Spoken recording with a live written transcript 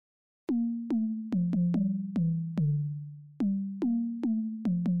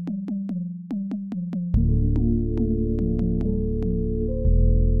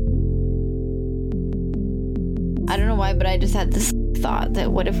I don't know why, but I just had this thought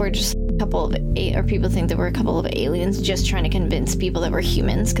that what if we're just a couple of, or people think that we're a couple of aliens just trying to convince people that we're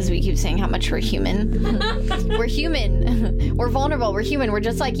humans because we keep saying how much we're human. We're human. We're vulnerable. We're human. We're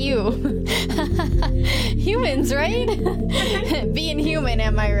just like you. Humans, right? Being human,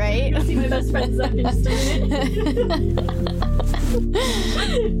 am I right? I see my best friend's up in just a minute.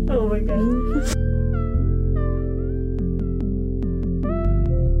 Oh my god.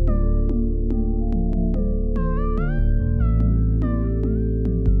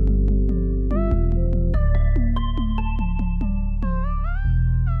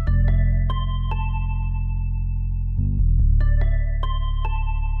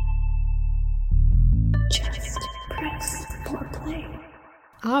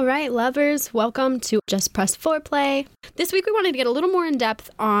 All right, lovers, welcome to Just Press Foreplay. This week we wanted to get a little more in depth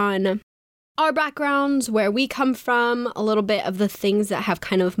on our backgrounds, where we come from, a little bit of the things that have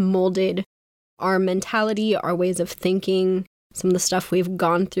kind of molded our mentality, our ways of thinking, some of the stuff we've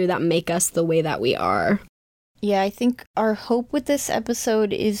gone through that make us the way that we are. Yeah, I think our hope with this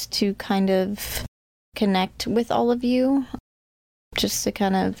episode is to kind of connect with all of you, just to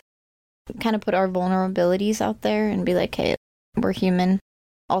kind of put our vulnerabilities out there and be like, hey, we're human.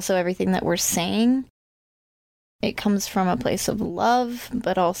 Also, everything that we're saying, it comes from a place of love,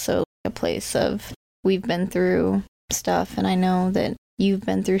 but also a place of we've been through stuff, and I know that you've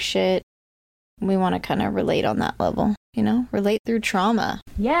been through shit. We want to kind of relate on that level, you know? Relate through trauma.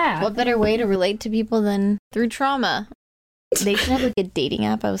 Yeah. What better way to relate to people than through trauma? They should have like a dating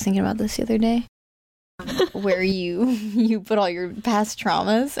app. I was thinking about this the other day. Where you put all your past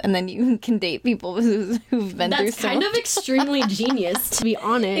traumas and then you can date people who've been through so That's kind much. of extremely genius, to be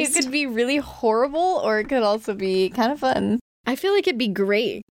honest. It could be really horrible or it could also be kind of fun. I feel like it'd be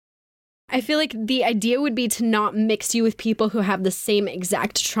great. I feel like the idea would be to not mix you with people who have the same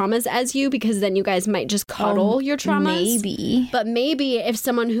exact traumas as you, because then you guys might just cuddle your traumas. Maybe. But maybe if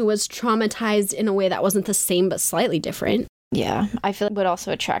someone who was traumatized in a way that wasn't the same but slightly different. Yeah, I feel it would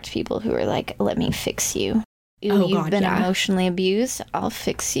also attract people who are like, let me fix you. Ooh, Oh, you've God, been yeah. emotionally abused, I'll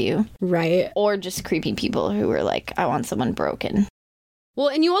fix you. Right. Or just creepy people who are like, I want someone broken. Well,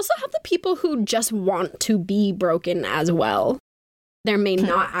 and you also have the people who just want to be broken as well. There may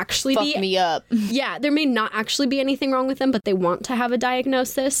not actually Fuck be... me up. Yeah, there may not actually be anything wrong with them, but they want to have a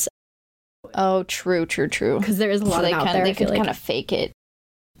diagnosis. Oh, true. Because there is a lot So out there, they I feel could like. kind of fake it.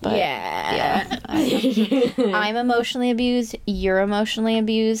 But yeah. I'm emotionally abused. You're emotionally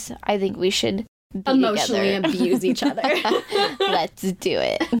abused. I think we should be Emotionally together. abuse each other. Let's do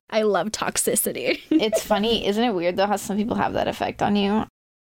it. I love toxicity. It's funny. Isn't it weird, though, how some people have that effect on you?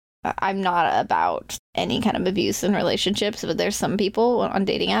 I'm not about any kind of abuse in relationships, but there's some people on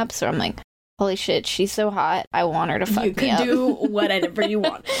dating apps where I'm like, holy shit, she's so hot. I want her to fuck You me can up. do whatever you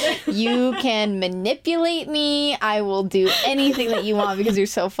want. You can manipulate me. I will do anything that you want because you're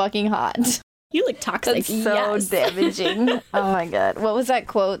so fucking hot. You look toxic. That's so yes. damaging. Oh my god. What was that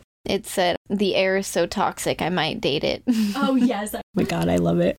quote? It said, the air is so toxic, I might date it. Oh, yes. Oh my god, I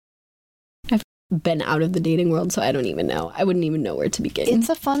love it. I've been out of the dating world, so I don't even know. I wouldn't even know where to begin. It's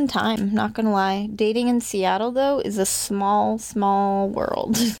a fun time, not gonna lie. Dating in Seattle, though, is a small, small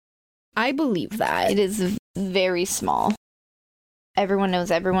world. I believe that. It is very small. Everyone knows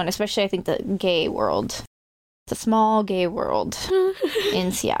everyone, especially I think the gay world. It's a small gay world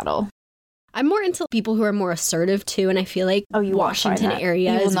in Seattle. I'm more into people who are more assertive too, and I feel like Oh, you won't find Washington that.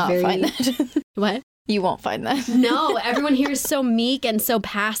 area You will is not very find that. What? You won't find that. No, everyone here is so meek and so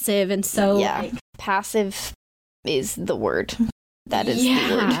passive and so Yeah. like, Passive is the word. That is the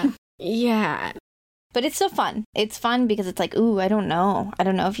yeah. word. Yeah. But it's still fun. It's fun because it's like, ooh, I don't know. I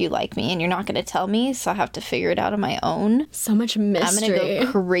don't know if you like me, and you're not going to tell me, so I have to figure it out on my own. So much mystery. I'm going to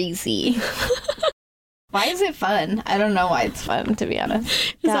go crazy. Why is it fun? I don't know why it's fun, to be honest.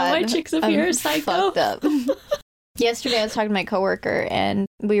 Is that why chicks up here are psycho? Fucked up. Yesterday, I was talking to my coworker, and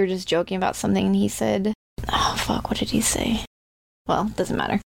we were just joking about something, and he said, oh, fuck, what did he say? Well, doesn't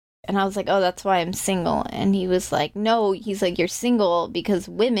matter. And I was like, oh, that's why I'm single. And he was like, no, he's like, you're single because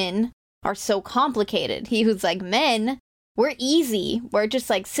women are so complicated. He was like, men, we're easy. We're just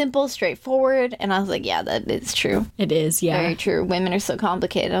like simple, straightforward. And I was like, yeah, that is true. It is, yeah. Very true. Women are so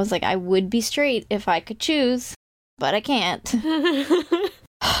complicated. I was like, I would be straight if I could choose, but I can't.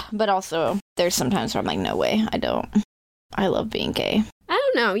 But also, there's sometimes where I'm like, no way, I don't. I love being gay. I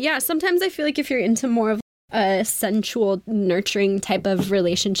don't know. Yeah, sometimes I feel like if you're into more of a sensual, nurturing type of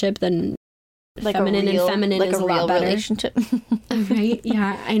relationship, then Like feminine a real, and feminine like is a real lot better. relationship. Right?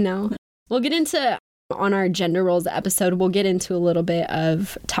 Yeah, I know. We'll get into, on our gender roles episode, we'll get into a little bit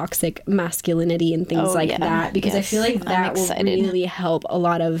of toxic masculinity and things like that, because I feel like that will really help a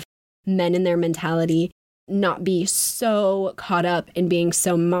lot of men in their mentality not be so caught up in being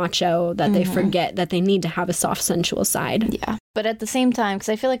so macho that they forget that they need to have a soft, sensual side. Yeah. But at the same time, because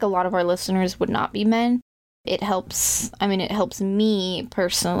I feel like a lot of our listeners would not be men, it helps me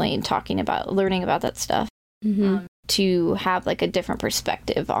personally learning about that stuff to have like a different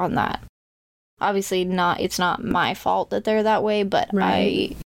perspective on that. Obviously it's not my fault that they're that way, but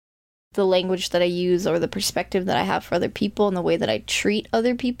the language that I use or the perspective that I have for other people and the way that I treat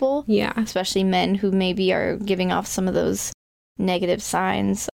other people, especially men who maybe are giving off some of those negative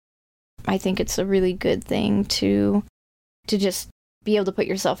signs, I think it's a really good thing to just be able to put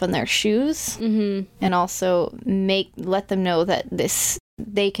yourself in their shoes and also let them know that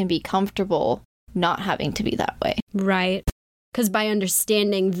they can be comfortable not having to be that way. Right. Because by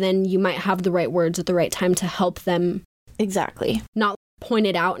understanding, then you might have the right words at the right time to help them. Exactly. Not point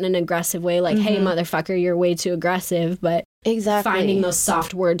it out in an aggressive way, like, hey, motherfucker, you're way too aggressive, but finding those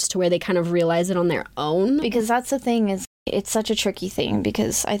soft words to where they kind of realize it on their own. Because that's the thing, is it's such a tricky thing,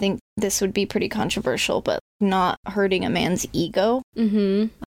 because I think this would be pretty controversial, but not hurting a man's ego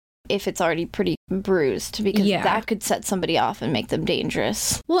if it's already pretty bruised, because that could set somebody off and make them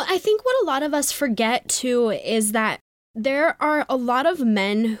dangerous. Well, I think what a lot of us forget, too, is that there are a lot of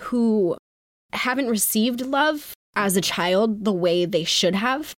men who haven't received love as a child the way they should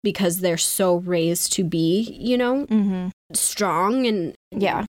have, because they're so raised to be, strong and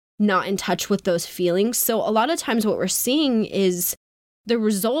not in touch with those feelings. So a lot of times what we're seeing is the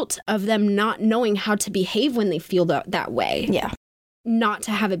result of them not knowing how to behave when they feel that way. Yeah. Not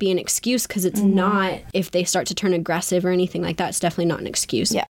to have it be an excuse, because it's not, if they start to turn aggressive or anything like that, it's definitely not an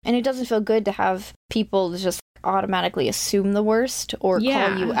excuse. Yeah. And it doesn't feel good to have people just automatically assume the worst or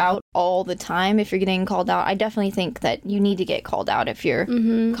call you out all the time if you're getting called out. I definitely think that you need to get called out if you're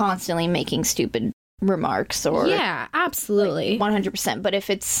constantly making stupid remarks or... Yeah, absolutely. 100%. But if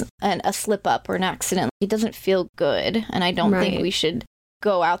it's a slip up or an accident, it doesn't feel good. And I don't think we should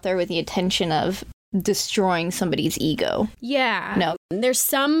go out there with the intention of destroying somebody's ego. Yeah. No. There's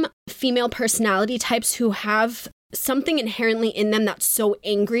some female personality types who have something inherently in them that's so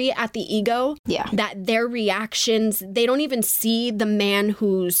angry at the ego that their reactions, they don't even see the man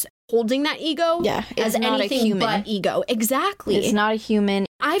who's holding that ego as anything but ego. Exactly. It's not a human.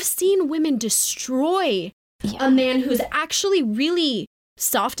 I've seen women destroy a man who's actually really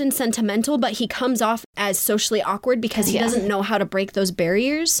soft and sentimental, but he comes off as socially awkward because he doesn't know how to break those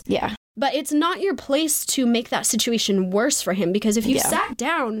barriers. Yeah. But it's not your place to make that situation worse for him, because if you sat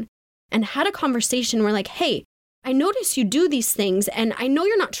down and had a conversation where like, hey, I notice you do these things, and I know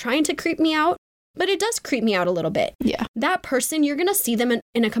you're not trying to creep me out, but it does creep me out a little bit. Yeah. That person, you're going to see them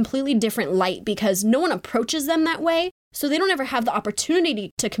in a completely different light, because no one approaches them that way. So they don't ever have the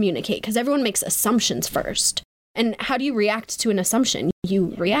opportunity to communicate, because everyone makes assumptions first. And how do you react to an assumption?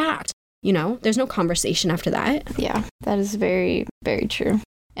 You react, there's no conversation after that. Yeah, that is very, very true.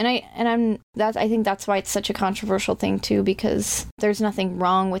 And I think that's why it's such a controversial thing too, because there's nothing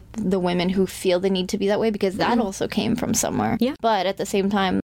wrong with the women who feel the need to be that way, because that also came from somewhere. Yeah. But at the same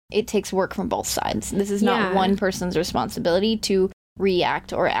time, it takes work from both sides. This is not one person's responsibility to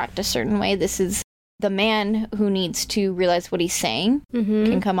react or act a certain way. This is the man who needs to realize what he's saying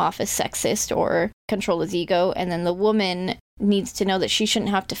can come off as sexist or control his ego, and then the woman needs to know that she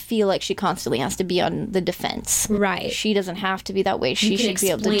shouldn't have to feel like she constantly has to be on the defense. Right. She doesn't have to be that way. She should be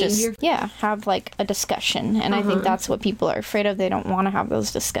able to just have like a discussion. And I think that's what people are afraid of. They don't want to have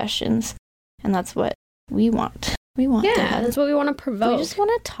those discussions. And that's what we want. We want that. That's what we want to provoke. We just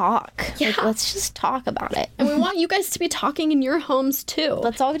want to talk. Yeah. Like, let's just talk about it. And we want you guys to be talking in your homes too.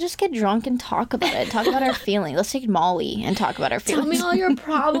 Let's all just get drunk and talk about it. Talk about our feelings. Let's take Molly and talk about our feelings. Tell me all your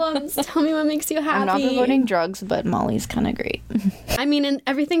problems. Tell me what makes you happy. I'm not promoting drugs, but Molly's kind of great. I mean, and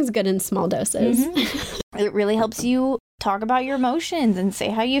everything's good in small doses. It really helps you talk about your emotions and say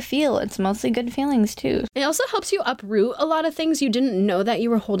how you feel. It's mostly good feelings too. It also helps you uproot a lot of things you didn't know that you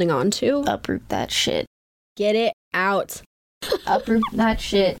were holding on to. Uproot that shit. Get it out. Uproot that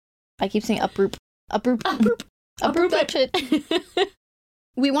shit. I keep saying uproot. Uproot that shit.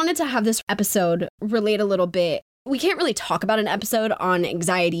 We wanted to have this episode relate a little bit. We can't really talk about an episode on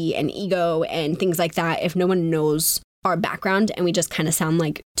anxiety and ego and things like that if no one knows our background, and we just kind of sound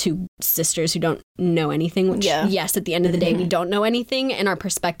like two sisters who don't know anything, which yes, at the end of the day, we don't know anything, and our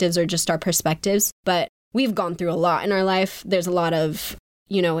perspectives are just our perspectives. But we've gone through a lot in our life. There's a lot of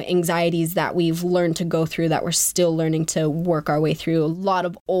anxieties that we've learned to go through that we're still learning to work our way through. A lot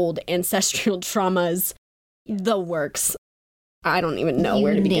of old ancestral traumas, the works. I don't even know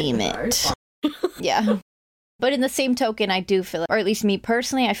where to begin. Name it. Yeah. But in the same token, I do feel, or at least me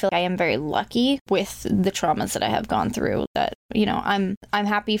personally, I feel like I am very lucky with the traumas that I have gone through. That, you know, I'm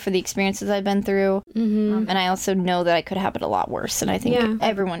happy for the experiences I've been through. Mm-hmm. And I also know that I could have it a lot worse. And I think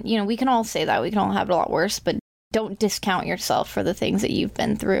everyone, you know, we can all say that. We can all have it a lot worse, but don't discount yourself for the things that you've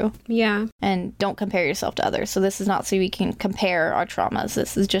been through. Yeah. And don't compare yourself to others. So this is not so we can compare our traumas.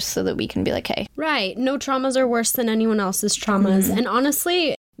 This is just so that we can be like, hey. Right. No traumas are worse than anyone else's traumas. And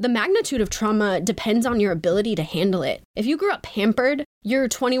honestly, the magnitude of trauma depends on your ability to handle it. If you grew up pampered, you're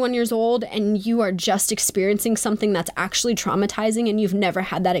 21 years old and you are just experiencing something that's actually traumatizing and you've never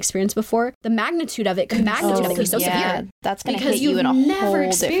had that experience before, the magnitude of it could be so severe. That's going to hit you in a whole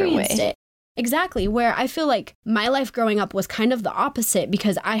different way. It. Exactly, where I feel like my life growing up was kind of the opposite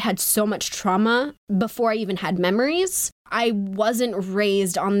because I had so much trauma before I even had memories. I wasn't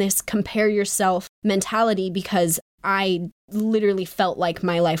raised on this compare yourself mentality because I literally felt like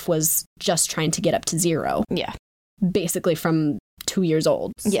my life was just trying to get up to zero. Yeah. Basically from 2 years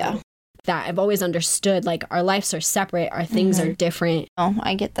old. So yeah. That I've always understood, like, our lives are separate, our things are different. Oh,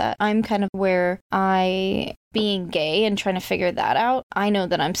 I get that. I'm kind of where being gay and trying to figure that out, I know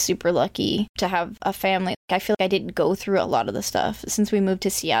that I'm super lucky to have a family. I feel like I didn't go through a lot of the stuff. Since we moved to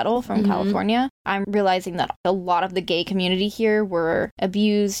Seattle from California, I'm realizing that a lot of the gay community here were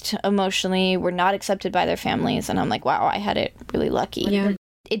abused emotionally, were not accepted by their families. And I'm like, wow, I had it really lucky. Yeah.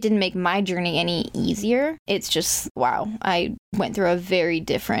 It didn't make my journey any easier. It's just, wow, I went through a very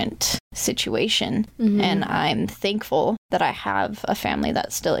different situation. And I'm thankful that I have a family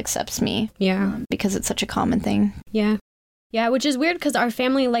that still accepts me. Yeah. Because it's such a common thing. Yeah. Yeah, which is weird because our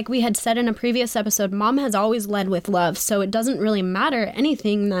family, like we had said in a previous episode, mom has always led with love. So it doesn't really matter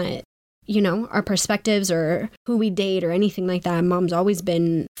anything that, you know, our perspectives or who we date or anything like that. Mom's always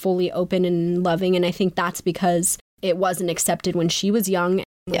been fully open and loving. And I think that's because it wasn't accepted when she was young.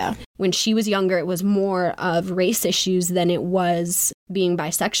 Yeah. When she was younger, it was more of race issues than it was being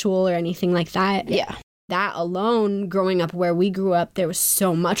bisexual or anything like that. Yeah. That alone, growing up where we grew up, there was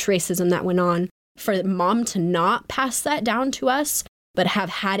so much racism that went on. For mom to not pass that down to us, but have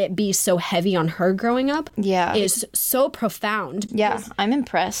had it be so heavy on her growing up is so profound. Yeah. I'm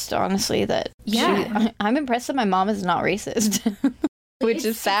impressed, honestly, that I'm impressed that my mom is not racist. Which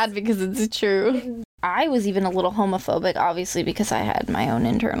is sad because it's true. I was even a little homophobic, obviously, because I had my own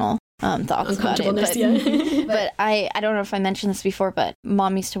internal thoughts about it. But I don't know if I mentioned this before, but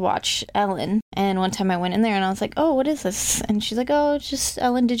mom used to watch Ellen. And one time I went in there and I was like, oh, what is this? And she's like, oh, it's just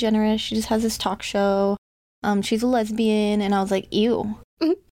Ellen DeGeneres. She just has this talk show. She's a lesbian. And I was like, ew.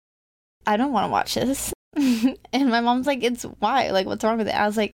 I don't want to watch this. And my mom's like, it's why? Like, what's wrong with it? I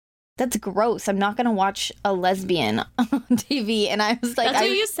was like, that's gross. I'm not going to watch a lesbian on TV. And I was like, that's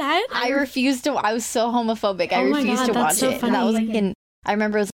what you said? I refused to. I was so homophobic. I refused to watch it. And that was like I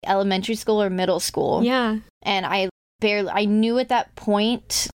remember it was like elementary school or middle school. Yeah. And I knew at that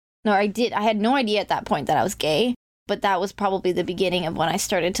point, I had no idea at that point that I was gay. But that was probably the beginning of when I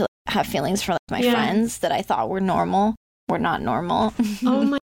started to have feelings for my friends that I thought were normal. Were not normal. Oh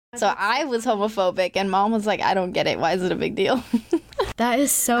my. So I was homophobic and mom was like, I don't get it. Why is it a big deal? That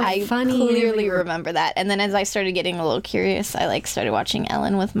is so funny. I clearly remember that. And then as I started getting a little curious, I started watching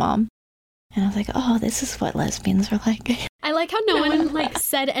Ellen with mom. And I was like, oh, this is what lesbians are like. I like how no one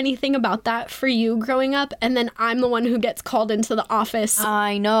said anything about that for you growing up. And then I'm the one who gets called into the office.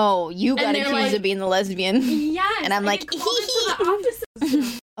 I know. You got accused of being the lesbian. Yes. And I'm like, called into the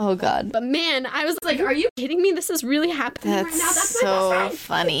office. Oh, God. But man, I was like, are you kidding me? This is really happening right now. That's so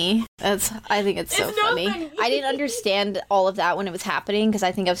funny. I think it's so funny. I didn't understand all of that when it was happening because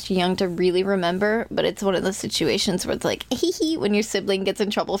I think I was too young to really remember. But it's one of those situations where it's like, when your sibling gets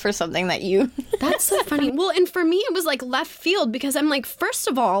in trouble for something that you... That's so funny. Well, and for me, it was like left field because I'm like, first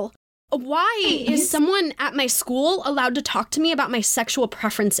of all, why is someone at my school allowed to talk to me about my sexual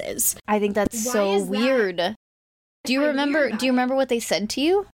preferences? I think that's so weird. Do you remember what they said to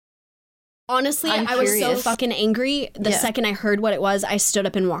you? Honestly, I was so fucking angry. The second I heard what it was, I stood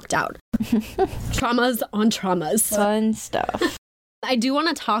up and walked out. Traumas on traumas. Fun stuff. I do want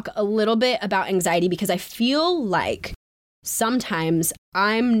to talk a little bit about anxiety because I feel like sometimes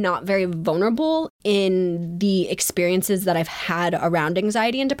I'm not very vulnerable in the experiences that I've had around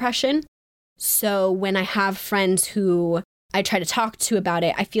anxiety and depression. So when I have friends who I try to talk to about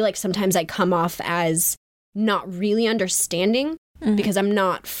it, I feel like sometimes I come off as not really understanding because I'm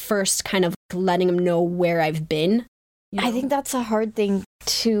not first kind of letting them know where I've been. You know? I think that's a hard thing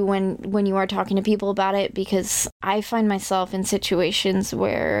too when you are talking to people about it because I find myself in situations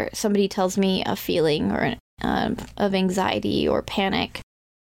where somebody tells me a feeling or of anxiety or panic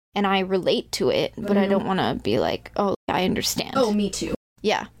and I relate to it, but I don't want to be like, oh, I understand. Oh, me too.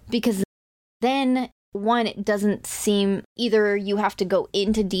 Yeah, because then one, it doesn't seem either you have to go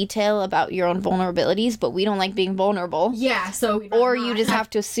into detail about your own vulnerabilities, but we don't like being vulnerable. Yeah, so or you just have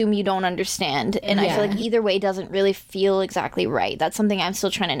to assume you don't understand. And I feel like either way doesn't really feel exactly right. That's something I'm still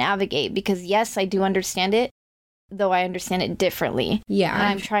trying to navigate because yes, I do understand it, though I understand it differently. Yeah. And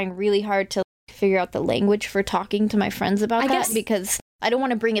I'm trying really hard to figure out the language for talking to my friends about that because I don't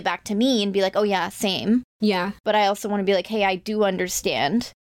want to bring it back to me and be like, oh yeah, same. Yeah. But I also want to be like, hey, I do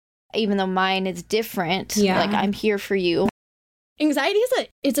understand. Even though mine is different, like I'm here for you. Anxiety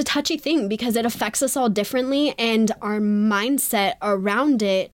is a touchy thing because it affects us all differently and our mindset around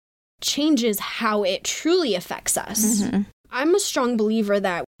it changes how it truly affects us. Mm-hmm. I'm a strong believer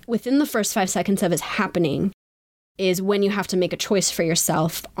that within the first 5 seconds of it happening is when you have to make a choice for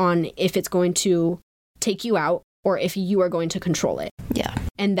yourself on if it's going to take you out or if you are going to control it. Yeah.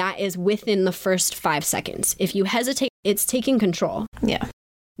 And that is within the first 5 seconds. If you hesitate, it's taking control. Yeah.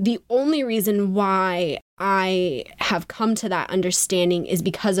 The only reason why I have come to that understanding is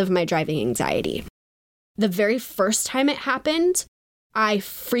because of my driving anxiety. The very first time it happened, I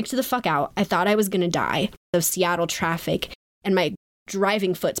freaked the fuck out. I thought I was going to die of Seattle traffic and my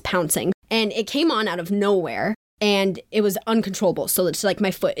driving foot's pouncing. And it came on out of nowhere and it was uncontrollable. So it's like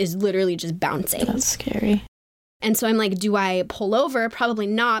my foot is literally just bouncing. That's scary. And so I'm like, do I pull over? Probably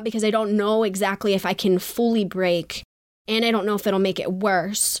not because I don't know exactly if I can fully brake. And I don't know if it'll make it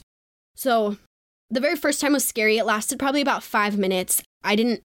worse. So the very first time was scary. It lasted probably about 5 minutes.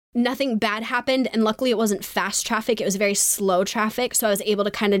 Nothing bad happened. And luckily it wasn't fast traffic. It was very slow traffic. So I was able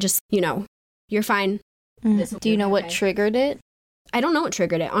to kind of just, you're fine. Do you know what triggered it? I don't know what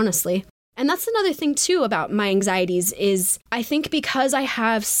triggered it, honestly. And that's another thing too about my anxieties is I think because I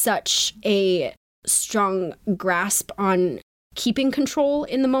have such a strong grasp on keeping control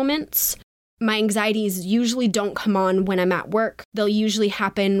in the moments, my anxieties usually don't come on when I'm at work. They'll usually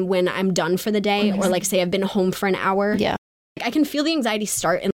happen when I'm done for the day or like say I've been home for an hour. Yeah. I can feel the anxiety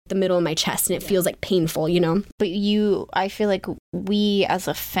start in the middle of my chest and it feels like painful, But I feel like we as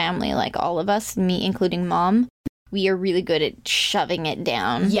a family, like all of us, me including mom, we are really good at shoving it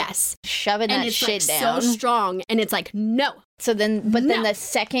down. Yes. Shoving that shit down. So strong. And it's like, no. So then, then the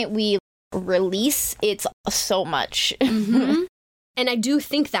second we release, it's so much. Mm-hmm. And I do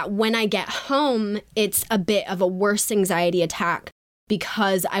think that when I get home, it's a bit of a worse anxiety attack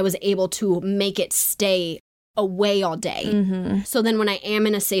because I was able to make it stay away all day. Mm-hmm. So then when I am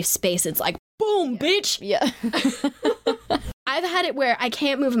in a safe space, it's like, boom, bitch. Yeah. I've had it where I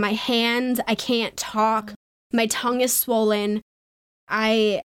can't move my hands. I can't talk. My tongue is swollen.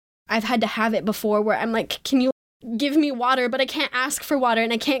 I've had to have it before where I'm like, can you give me water? But I can't ask for water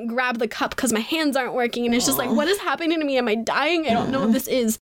and I can't grab the cup because my hands aren't working. And it's just like, what is happening to me? Am I dying? I don't know what this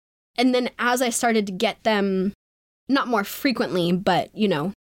is. And then as I started to get them, not more frequently, but,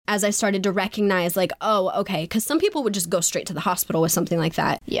 as I started to recognize like, oh, okay. Because some people would just go straight to the hospital with something like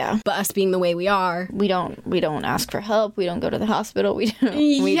that. Yeah. But us being the way we are. We don't ask for help. We don't go to the hospital. We shove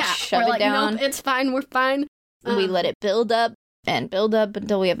we're it down. Nope, it's fine. We're fine. We let it build up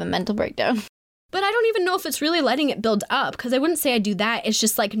until we have a mental breakdown. But I don't even know if it's really letting it build up because I wouldn't say I do that. It's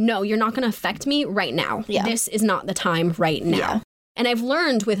just like, no, you're not going to affect me right now. Yeah. This is not the time right now. Yeah. And I've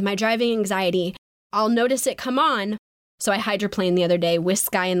learned with my driving anxiety, I'll notice it come on. So I hydroplaned the other day with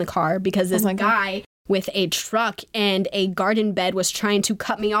Sky in the car because this guy with a truck and a garden bed was trying to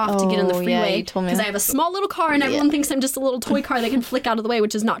cut me off to get on the freeway because I have a small little car and everyone thinks I'm just a little toy car that can flick out of the way,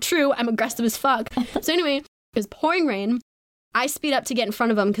 which is not true. I'm aggressive as fuck. So anyway, it was pouring rain. I speed up to get in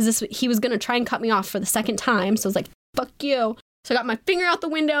front of him because he was going to try and cut me off for the second time. So I was like, fuck you. So I got my finger out the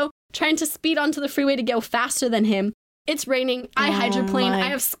window, trying to speed onto the freeway to go faster than him. It's raining. I hydroplane. I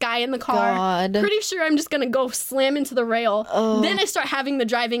have Sky in the car. God. Pretty sure I'm just going to go slam into the rail. Oh. Then I start having the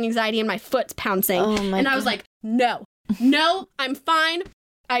driving anxiety and my foot's pouncing. And I was like, no, I'm fine.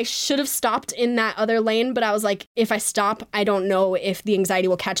 I should have stopped in that other lane. But I was like, if I stop, I don't know if the anxiety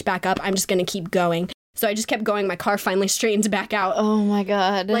will catch back up. I'm just going to keep going. So I just kept going. My car finally straightens back out. Oh my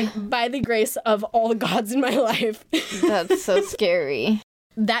God. Like by the grace of all the gods in my life. That's so scary.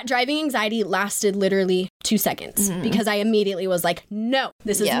 That driving anxiety lasted literally 2 seconds because I immediately was like, no,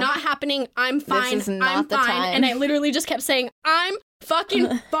 this is not happening. I'm fine. This is not I'm the fine. time. And I literally just kept saying, I'm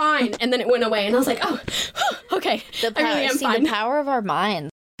fucking fine. And then it went away. And I was like, oh, okay. I really am fine. The power of our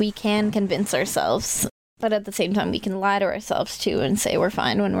minds. We can convince ourselves, but at the same time, we can lie to ourselves too and say we're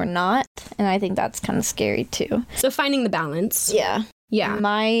fine when we're not. And I think that's kind of scary too. So finding the balance. Yeah. Yeah.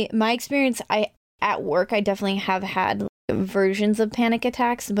 My experience, at work, I definitely have had versions of panic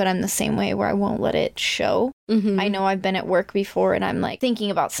attacks, but I'm the same way where I won't let it show. I know I've been at work before and I'm like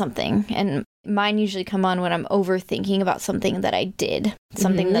thinking about something and Mine usually come on when I'm overthinking about something that I did,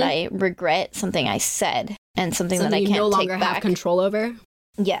 something that I regret, something I said, and something that I can't take back. you no longer have control over?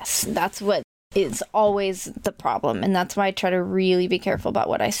 Yes, that's what is always the problem. And that's why I try to really be careful about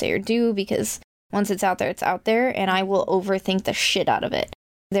what I say or do, because once it's out there, and I will overthink the shit out of it.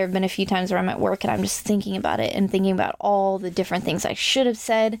 There have been a few times where I'm at work and I'm just thinking about it and thinking about all the different things I should have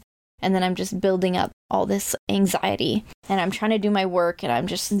said. And then I'm just building up all this anxiety, and I'm trying to do my work, and I'm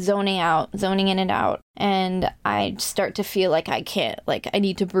just zoning in and out. And I start to feel like I can't, like I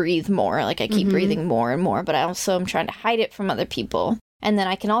need to breathe more. Like I keep breathing more and more, but I also am trying to hide it from other people. And then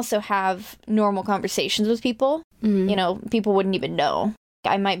I can also have normal conversations with people. You know, people wouldn't even know.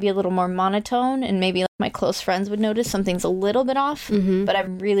 I might be a little more monotone, and maybe like my close friends would notice something's a little bit off, but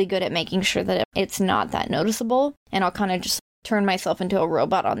I'm really good at making sure that it's not that noticeable. And I'll kind of just turn myself into a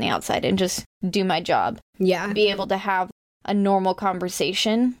robot on the outside and just do my job. Yeah. Be able to have a normal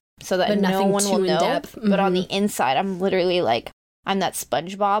conversation so that no one will know. But on the inside, I'm literally like, I'm that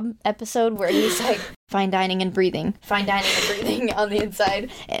SpongeBob episode where he's like, fine dining and breathing on the inside.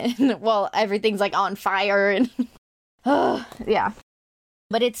 And well, everything's like on fire and yeah.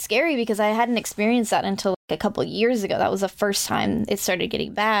 But it's scary because I hadn't experienced that until like a couple years ago. That was the first time it started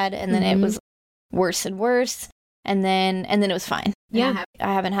getting bad, and then it was worse and worse. And then it was fine. Yeah.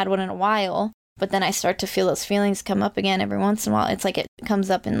 I haven't had one in a while, but then I start to feel those feelings come up again every once in a while. It's like it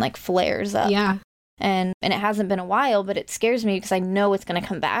comes up and like flares up. Yeah. And it hasn't been a while, but it scares me because I know it's going to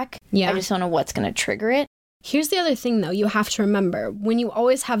come back. Yeah. I just don't know what's going to trigger it. Here's the other thing, though, you have to remember. When you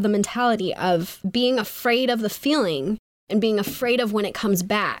always have the mentality of being afraid of the feeling and being afraid of when it comes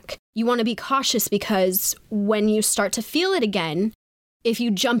back, you want to be cautious, because when you start to feel it again, if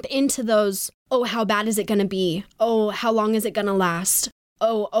you jump into those, oh, how bad is it going to be? Oh, how long is it going to last?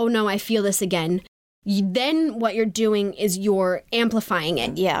 Oh no, I feel this again. Then what you're doing is you're amplifying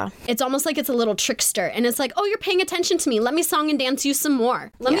it. Yeah. It's almost like it's a little trickster. And it's like, oh, you're paying attention to me. Let me song and dance you some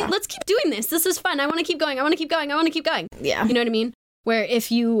more. Let's keep doing this. This is fun. I want to keep going. I want to keep going. I want to keep going. Yeah. You know what I mean? Where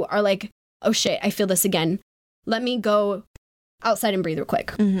if you are like, oh shit, I feel this again. Let me go outside and breathe real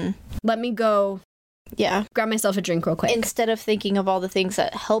quick. Let me go. Yeah. Grab myself a drink real quick. Instead of thinking of all the things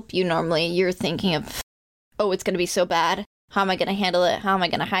that help you normally, you're thinking of, oh, it's going to be so bad. How am I going to handle it? How am I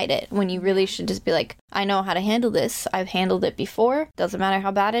going to hide it? When you really should just be like, I know how to handle this. I've handled it before. Doesn't matter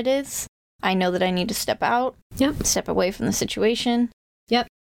how bad it is. I know that I need to step out. Yep. Step away from the situation. Yep.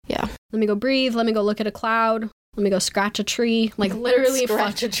 Yeah. Let me go breathe. Let me go look at a cloud. Let me go scratch a tree. Like literally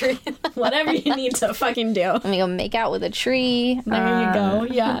scratch a tree. Whatever you need to fucking do. Let me go make out with a tree. There you go.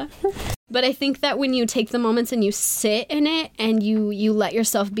 Yeah. But I think that when you take the moments and you sit in it and you let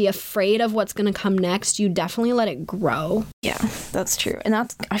yourself be afraid of what's going to come next, you definitely let it grow. Yeah, that's true. And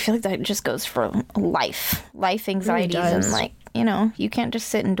I feel like that just goes for life anxieties. Really, and like, you know, you can't just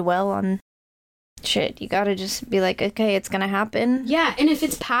sit and dwell on shit. You gotta just be like, okay, it's gonna happen. Yeah, and if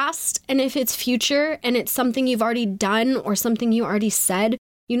it's past and if it's future and it's something you've already done or something you already said,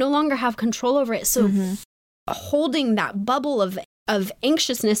 you no longer have control over it. So holding that bubble of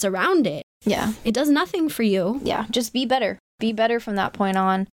anxiousness around it, yeah, it does nothing for you. Yeah, just be better. Be better from that point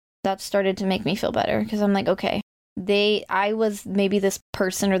on. That started to make me feel better because I'm like, okay, I was maybe this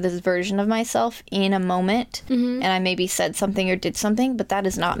person or this version of myself in a moment, and I maybe said something or did something, but that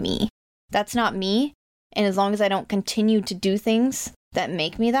is not me. That's not me. And as long as I don't continue to do things that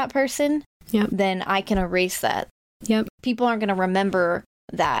make me that person, then I can erase that. Yep. People aren't going to remember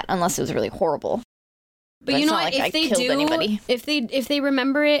that unless it was really horrible. But you know what? Like if they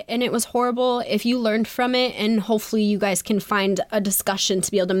remember it and it was horrible, if you learned from it, and hopefully you guys can find a discussion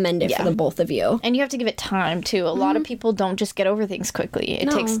to be able to mend it for the both of you. And you have to give it time too. A lot of people don't just get over things quickly.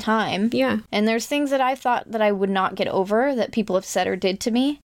 It takes time. Yeah. And there's things that I thought that I would not get over that people have said or did to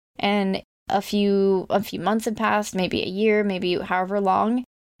me. And a few months had passed, maybe a year, maybe however long.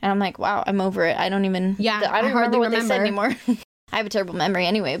 And I'm like, wow, I'm over it. I don't even, I don't remember what they said anymore. I have a terrible memory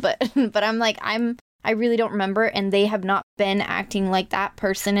anyway, but I'm like, I really don't remember. And they have not been acting like that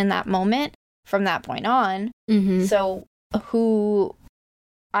person in that moment from that point on. So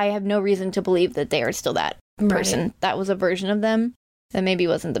I have no reason to believe that they are still that person. Right. That was a version of them that maybe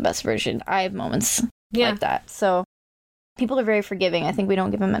wasn't the best version. I have moments like that. So people are very forgiving. I think we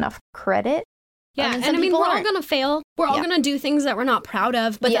don't give them enough credit. Yeah, and I mean, we're all going to fail. We're all going to do things that we're not proud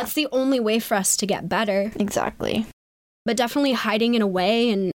of, but that's the only way for us to get better. Exactly. But definitely hiding it away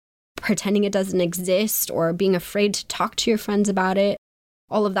and pretending it doesn't exist or being afraid to talk to your friends about it,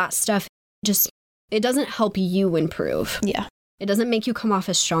 all of that stuff, it doesn't help you improve. Yeah. It doesn't make you come off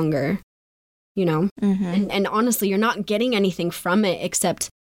as stronger, you know? And honestly, you're not getting anything from it except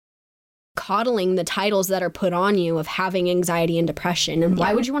coddling the titles that are put on you of having anxiety and depression. And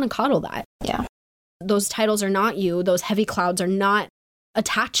why would you want to coddle that? Yeah. Those titles are not you. Those heavy clouds are not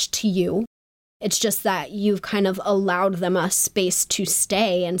attached to you. It's just that you've kind of allowed them a space to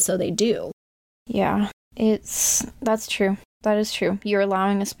stay, and so they do. Yeah, that's true. That is true. You're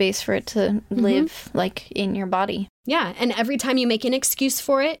allowing a space for it to live, like, in your body. Yeah, and every time you make an excuse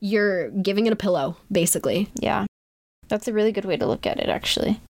for it, you're giving it a pillow, basically. Yeah, that's a really good way to look at it,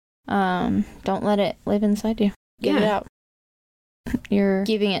 actually. Don't let it live inside you. Get it out. You're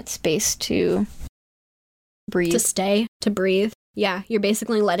giving it space to breathe. To stay, to breathe. Yeah, you're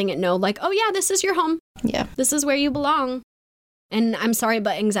basically letting it know, like, oh yeah, this is your home. Yeah. This is where you belong. And I'm sorry,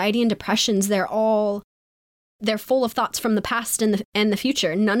 but anxiety and depressions, they're full of thoughts from the past and the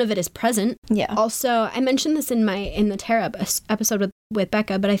future. None of it is present. Yeah. Also, I mentioned this in the Tara episode with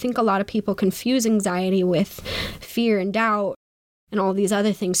Becca, but I think a lot of people confuse anxiety with fear and doubt and all these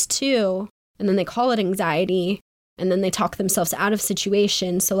other things too. And then they call it anxiety, and then they talk themselves out of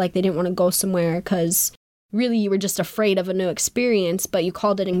situations. So like they didn't want to go somewhere because really you were just afraid of a new experience, but you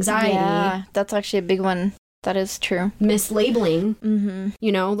called it anxiety. Yeah, that's actually a big one. That is true. Mislabeling. Mm-hmm.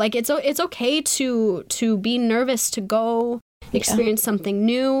 You know, like it's okay to be nervous to go experience something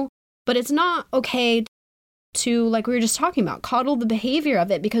new, but it's not okay to, like we were just talking about, coddle the behavior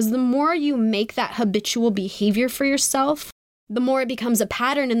of it, because the more you make that habitual behavior for yourself, the more it becomes a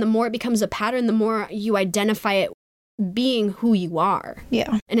pattern, and the more it becomes a pattern, the more you identify it being who you are.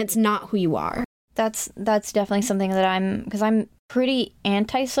 Yeah. And it's not who you are. That's definitely something that because I'm pretty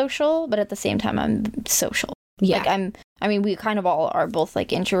antisocial, but at the same time I'm social. Yeah. Like we kind of all are both like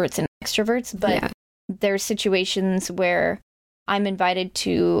introverts and extroverts, but there's situations where I'm invited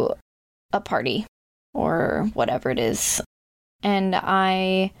to a party or whatever it is, and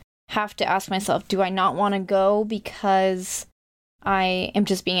I have to ask myself, do I not want to go because I am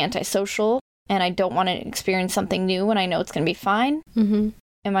just being antisocial and I don't want to experience something new and I know it's going to be fine? Mm-hmm.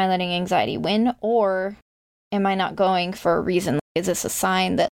 Am I letting anxiety win, or am I not going for a reason? Is this a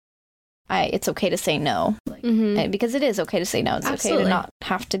sign that it's okay to say no? Because it is okay to say no. It's Absolutely. okay to not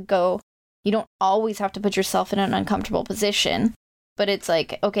have to go. You don't always have to put yourself in an uncomfortable position, but it's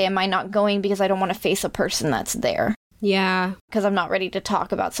like, okay, am I not going because I don't want to face a person that's there? Yeah. Because I'm not ready to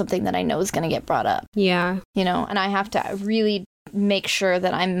talk about something that I know is going to get brought up. Yeah. You know, and I have to really make sure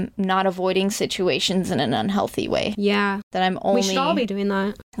that I'm not avoiding situations in an unhealthy way. Yeah. That I'm only... We should all be doing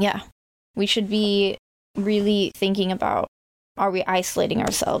that. Yeah. We should be really thinking about, are we isolating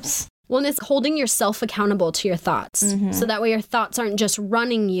ourselves? Well, and it's holding yourself accountable to your thoughts. Mm-hmm. So that way your thoughts aren't just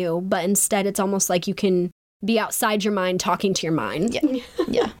running you, but instead it's almost like you can be outside your mind talking to your mind. Yeah.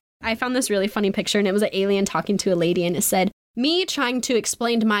 Yeah. I found this really funny picture, and it was an alien talking to a lady, and it said, me trying to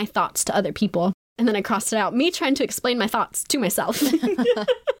explain my thoughts to other people. And then I crossed it out, me trying to explain my thoughts to myself.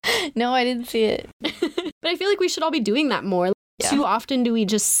 No, I didn't see it. But I feel like we should all be doing that more. Yeah. Too often do we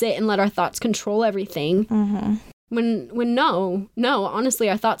just sit and let our thoughts control everything. Mm-hmm. When no, honestly,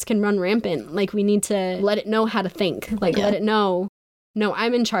 our thoughts can run rampant. Like, we need to let it know how to think. Like, let it know, no,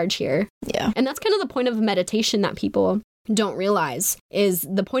 I'm in charge here. Yeah. And that's kind of the point of meditation that people don't realize, is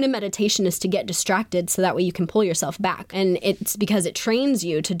the point of meditation is to get distracted so that way you can pull yourself back. And it's because it trains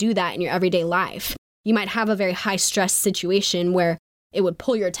you to do that in your everyday life. You might have a very high stress situation where it would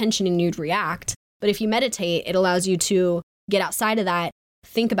pull your attention and you'd react. But if you meditate, it allows you to get outside of that,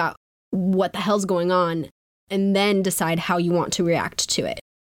 think about what the hell's going on, and then decide how you want to react to it,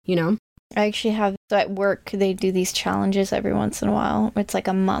 you know? I actually have, so at work, they do these challenges every once in a while. It's like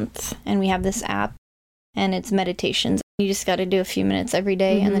a month, and we have this app, and it's meditations. You just got to do a few minutes every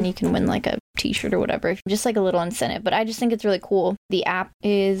day, and then you can win like a t-shirt or whatever, just like a little incentive. But I just think it's really cool. The app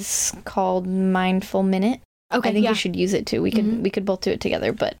is called Mindful Minute. Okay, I think you should use it too. We could both do it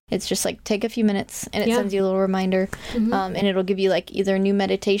together, but it's just like take a few minutes and it sends you a little reminder, and it'll give you like either a new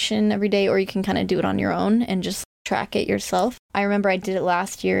meditation every day, or you can kind of do it on your own and just track it yourself. I remember I did it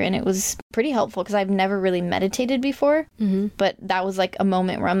last year and it was pretty helpful because I've never really meditated before, but that was like a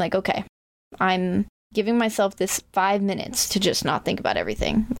moment where I'm like, okay, I'm giving myself this 5 minutes to just not think about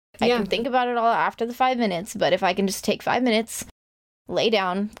everything. I can think about it all after the 5 minutes, but if I can just take 5 minutes, lay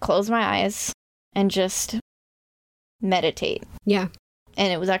down, close my eyes, and just meditate. Yeah.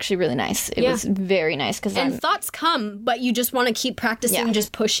 And it was actually really nice. It was very nice because thoughts come, but you just want to keep practicing,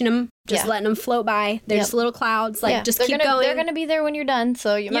 just pushing them, just letting them float by. They're just little clouds. Like, just keep going. They're gonna be there when you're done,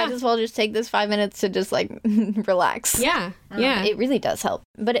 so you might as well just take this 5 minutes to just like relax. Yeah. It really does help,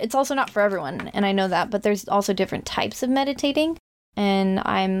 but it's also not for everyone, and I know that. But there's also different types of meditating, and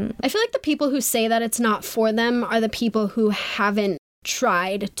I feel like the people who say that it's not for them are the people who haven't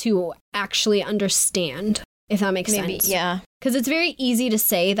tried to actually understand if that makes Maybe, sense. yeah. Because it's very easy to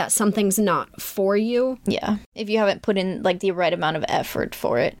say that something's not for you. Yeah. If you haven't put in like the right amount of effort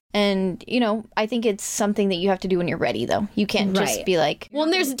for it. And, you know, I think it's something that you have to do when you're ready, though. You can't just Right. be like, Well,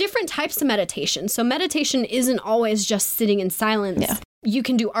 and there's different types of meditation. So meditation isn't always just sitting in silence. Yeah. You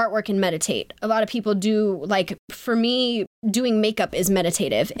can do artwork and meditate. A lot of people do, like, for me, doing makeup is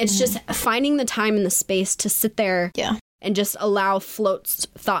meditative. It's just finding the time and the space to sit there yeah. and just allow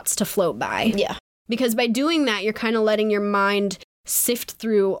thoughts to float by. Yeah. Because by doing that, you're kind of letting your mind sift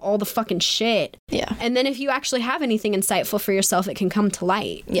through all the fucking shit. Yeah. And then if you actually have anything insightful for yourself, it can come to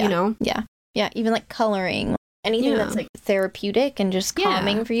light, Yeah. you know? Yeah. Yeah. Even like coloring, anything Yeah. that's like therapeutic and just Yeah.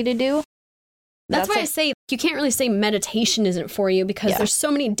 calming for you to do. That's why I like, say you can't really say meditation isn't for you because Yeah. there's so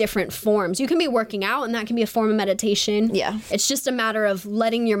many different forms. You can be working out and that can be a form of meditation. yeah. It's just a matter of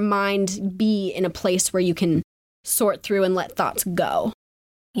letting your mind be in a place where you can sort through and let thoughts go.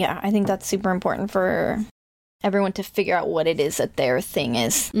 Yeah. I think that's super important for everyone to figure out what it is that their thing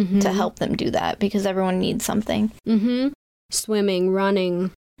is to help them do that because everyone needs something. Mm-hmm. Swimming,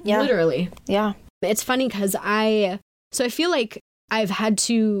 running, Yeah. literally. Yeah. It's funny because I feel like I've had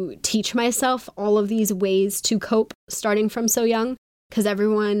to teach myself all of these ways to cope starting from so young because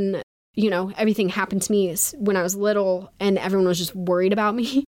everyone, you know, everything happened to me when I was little and everyone was just worried about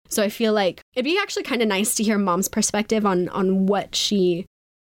me. So I feel like it'd be actually kind of nice to hear Mom's perspective on what she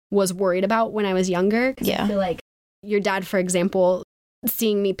was worried about when I was younger. 'Cause Yeah. I feel like your dad, for example,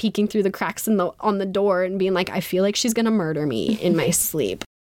 seeing me peeking through the cracks on the door and being like, I feel like she's going to murder me in my sleep.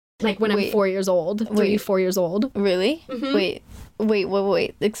 Like when I'm Wait. 4 years old, 3, 4 years old. Really? Mhm.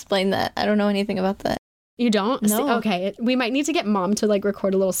 Wait. Explain that. I don't know anything about that. You don't? No. Okay. We might need to get Mom to like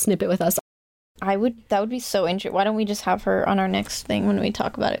record a little snippet with us. That would be so interesting. Why don't we just have her on our next thing when we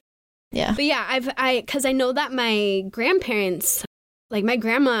talk about it? Yeah. But yeah, because I know that my grandparents, like my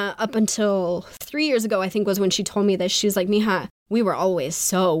grandma up until 3 years ago, I think was when she told me this. She was like, Mija, we were always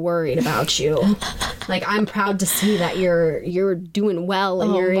so worried about you. Like, I'm proud to see that you're doing well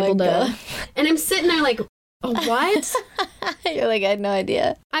and Oh you're my able to. God. And I'm sitting there like, oh, what? You're like, I had no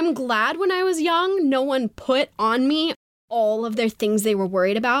idea. I'm glad when I was young, no one put on me all of their things they were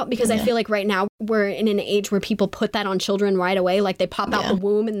worried about because I Yeah. feel like right now we're in an age where people put that on children right away. Like they pop out Yeah. the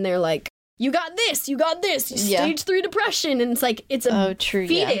womb and they're like, you got this, Yeah. stage 3 depression. And it's like, it's a Oh, true.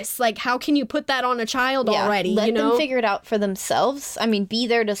 Yeah. fetus. Like, how can you put that on a child Yeah, already? let you know? them figure it out for themselves. I mean, be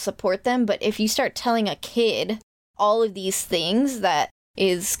there to support them. But if you start telling a kid all of these things that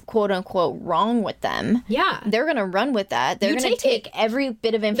is quote unquote wrong with them, yeah. they're gonna run with that. They're You gonna take take every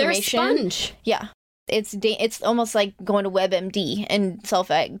bit of They're a information. sponge. Yeah. It's almost like going to WebMD and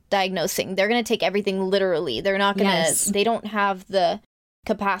self-diagnosing. They're going to take everything literally. They're not going to, Yes. they don't have the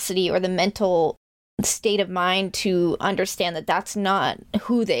capacity or the mental state of mind to understand that that's not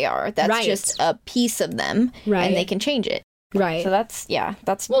who they are. That's Right. just a piece of them Right. and they can change it. Right. So that's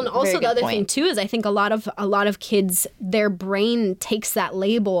Well, and a very also the good other point. thing too is I think a lot of kids, their brain takes that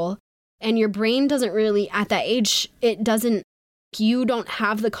label, and your brain doesn't really at that age. You don't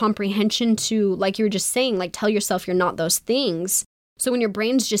have the comprehension to, like you were just saying, like tell yourself you're not those things. So when your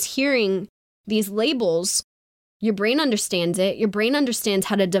brain's just hearing these labels, your brain understands it. Your brain understands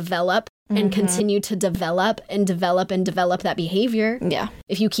how to develop and Mhm. continue to develop and develop and develop that behavior. Yeah.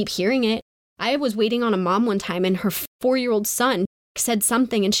 If you keep hearing it. I was waiting on a mom one time and her 4-year-old son said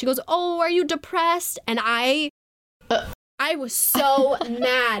something and she goes, "Oh, are you depressed?" And I was so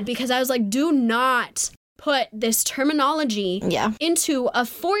mad because I was like, do not put this terminology Yeah. into a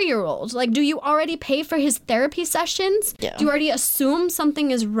 4-year-old. Like, do you already pay for his therapy sessions? Yeah. Do you already assume something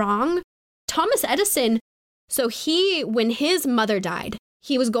is wrong? Thomas Edison, so when his mother died,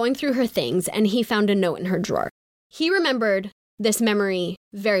 he was going through her things and he found a note in her drawer. He remembered this memory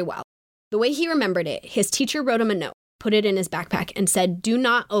very well. The way he remembered it, his teacher wrote him a note, put it in his backpack, and said, do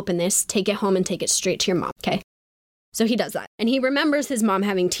not open this, take it home and take it straight to your mom, okay? So he does that. And he remembers his mom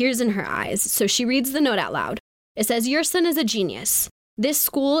having tears in her eyes, so she reads the note out loud. It says, your son is a genius. This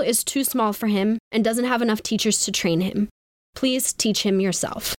school is too small for him and doesn't have enough teachers to train him. Please teach him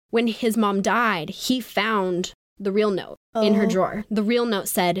yourself. When his mom died, he found the real note in her Oh. drawer. The real note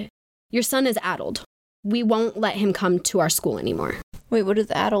said, your son is addled. We won't let him come to our school anymore. Wait, what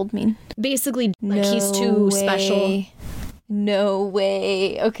does addled mean? Basically, like he's too special. No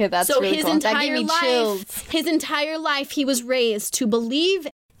way. Okay, that's So really his cool. That entire gave me life, chills. his entire life, he was raised to believe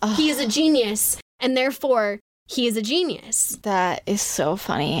he is a genius, and therefore he is a genius. That is so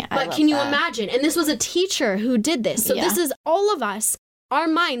funny. I But love can you that. imagine? And this was a teacher who did this. So Yeah. this is all of us, our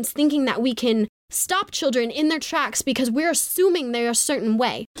minds thinking that we can stop children in their tracks because we're assuming they're a certain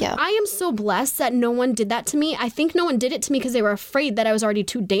way. Yeah. I am so blessed that no one did that to me. I think no one did it to me because they were afraid that I was already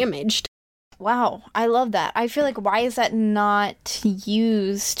too damaged. Wow, I love that. I feel like, why is that not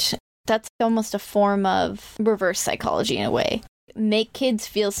used? That's almost a form of reverse psychology in a way. Make kids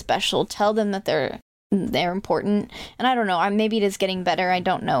feel special. Tell them that they're important. And I don't know, maybe it is getting better. I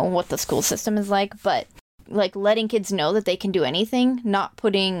don't know what the school system is like, but like letting kids know that they can do anything, not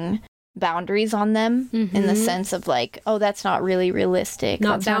putting boundaries on them in the sense of like, oh, that's not really realistic.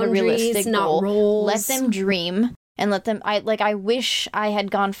 Not that's not a boundaries, realistic not goal. roles. Let them dream and let them. I wish I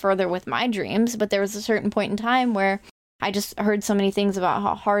had gone further with my dreams, but there was a certain point in time where I just heard so many things about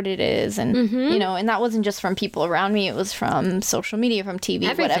how hard it is, and you know, and that wasn't just from people around me. It was from social media, from TV,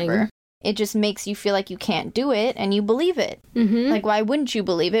 Everything. whatever. It just makes you feel like you can't do it, and you believe it. Like, why wouldn't you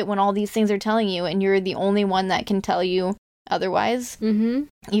believe it when all these things are telling you, and you're the only one that can tell you otherwise?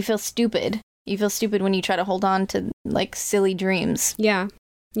 You feel stupid. You feel stupid when you try to hold on to, like, silly dreams. Yeah.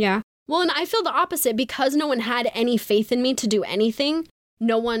 Yeah. Well, and I feel the opposite because no one had any faith in me to do anything.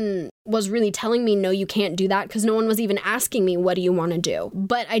 No one was really telling me, no, you can't do that, because no one was even asking me, what do you want to do?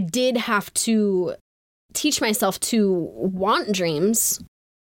 But I did have to teach myself to want dreams,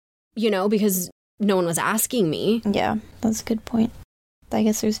 you know, because no one was asking me. Yeah, that's a good point. I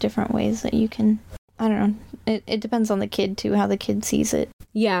guess there's different ways that you can, I don't know. It depends on the kid, too, how the kid sees it.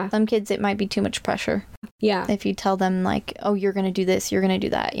 Yeah. Some kids, it might be too much pressure. Yeah. If you tell them, like, oh, you're going to do this, you're going to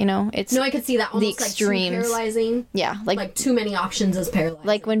do that, you know? It's No, I could see that almost the extremes. like too paralyzing. Yeah, like too many options is paralyzing.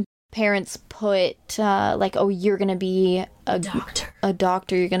 like when parents put, like, oh, you're going to be a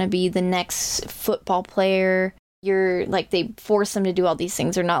doctor, you're going to be the next football player. You're, like, they force them to do all these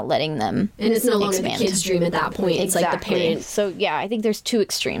things. They're not letting them And it's no longer expand. the kid's dream at that point. It's like the parent. So, yeah, I think there's two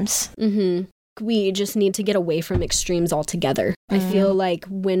extremes. We just need to get away from extremes altogether. I feel like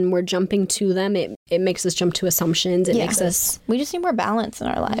when we're jumping to them, it makes us jump to assumptions. It makes us... We just need more balance in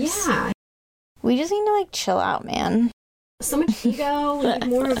our lives. Yeah. We just need to, like, chill out, man. So much ego, like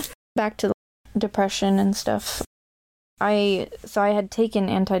more of... Back to depression and stuff. I had taken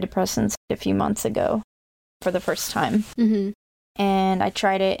antidepressants a few months ago for the first time. And I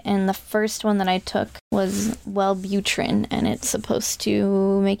tried it, and the first one that I took was Wellbutrin, and it's supposed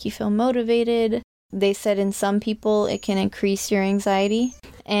to make you feel motivated. They said in some people it can increase your anxiety,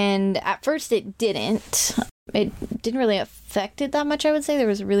 and at first it didn't. It didn't really affect it that much, I would say. There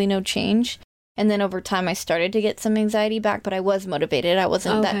was really no change. And then over time I started to get some anxiety back, but I was motivated. I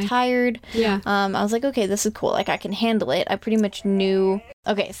wasn't that tired. Yeah. I was like, okay, this is cool. Like, I can handle it. I pretty much knew.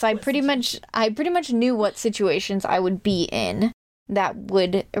 Okay, so I pretty much knew what situations I would be in that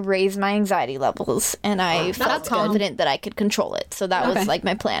would raise my anxiety levels, and I felt confident that I could control it. So that was like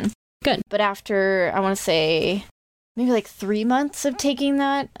my plan. Good. But after, I want to say, maybe like 3 months of taking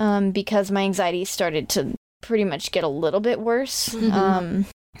that, because my anxiety started to pretty much get a little bit worse.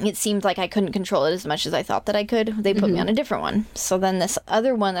 It seemed like I couldn't control it as much as I thought that I could. They put me on a different one. So then this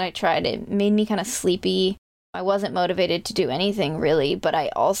other one that I tried, it made me kind of sleepy. I wasn't motivated to do anything really, but I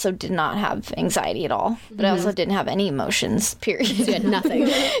also did not have anxiety at all. But I also didn't have any emotions, period. You had nothing.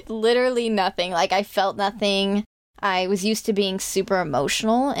 Literally nothing. Like, I felt nothing. I was used to being super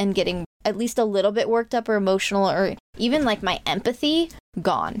emotional and getting at least a little bit worked up or emotional, or even like my empathy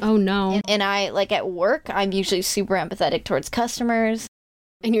gone. Oh no. And I, like, at work, I'm usually super empathetic towards customers.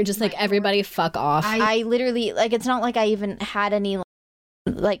 And you're just like, everybody fuck off. I literally, like, it's not like I even had any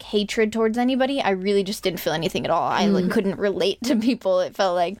like hatred towards anybody. I really just didn't feel anything at all. I like, couldn't relate to people, it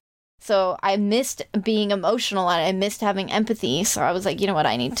felt like. So I missed being emotional, and I missed having empathy. So I was like, you know what,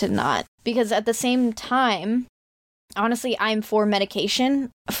 I need to not. Because at the same time, honestly, I'm for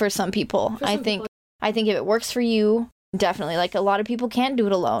medication for some people. I think if it works for you, definitely. Like, a lot of people can't do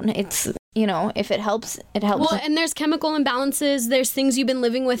it alone. It's, you know, if it helps, it helps. Well, and there's chemical imbalances. There's things you've been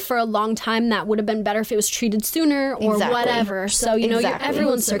living with for a long time that would have been better if it was treated sooner or whatever. So, you know,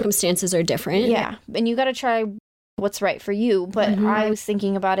 everyone's circumstances are different. Yeah. And you got to try what's right for you. But I was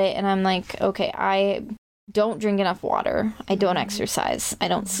thinking about it, and I'm like, okay, I don't drink enough water. I don't exercise. I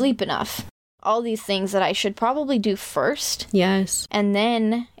don't sleep enough. All these things that I should probably do first. Yes. And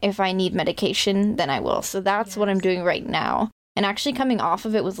then if I need medication, then I will. So that's what I'm doing right now. And actually coming off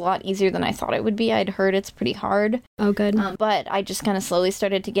of it was a lot easier than I thought it would be. I'd heard it's pretty hard. Oh, good. But I just kind of slowly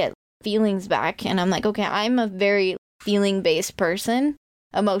started to get feelings back. And I'm like, okay, I'm a very feeling-based person.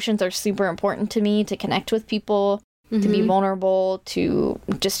 Emotions are super important to me, to connect with people, to be vulnerable, to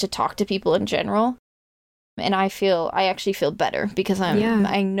just to talk to people in general. And I actually feel better because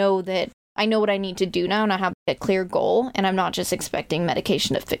I know what I need to do now, and I have a clear goal, and I'm not just expecting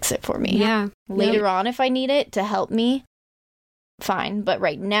medication to fix it for me. Yeah. Later on, if I need it to help me, fine. But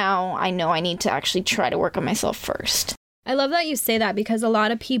right now, I know I need to actually try to work on myself first. I love that you say that because a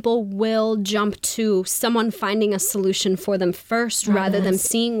lot of people will jump to someone finding a solution for them first rather than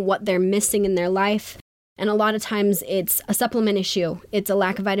seeing what they're missing in their life. And a lot of times it's a supplement issue. It's a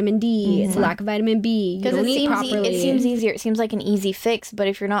lack of vitamin D. It's a lack of vitamin B. You don't eat properly. It seems easier. It seems like an easy fix. But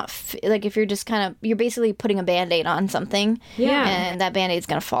if you're not, if you're just kind of, you're basically putting a Band-Aid on something. Yeah. And that Band-Aid's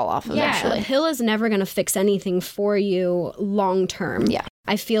going to fall off eventually. A pill is never going to fix anything for you long term. Yeah.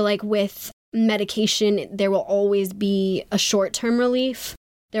 I feel like with medication, there will always be a short-term relief.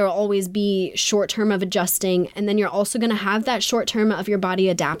 There will always be short-term of adjusting, and then you're also going to have that short-term of your body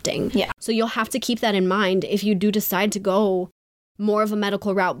adapting. Yeah. So you'll have to keep that in mind if you do decide to go more of a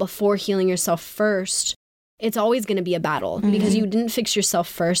medical route before healing yourself first. It's always going to be a battle because you didn't fix yourself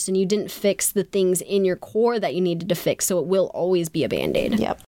first and you didn't fix the things in your core that you needed to fix, so it will always be a Band-Aid.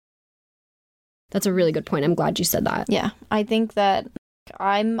 Yep. That's a really good point. I'm glad you said that. Yeah. I think that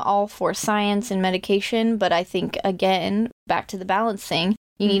I'm all for science and medication, but I think, again, back to the balance thing,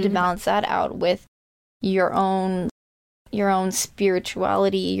 you need to balance that out with your own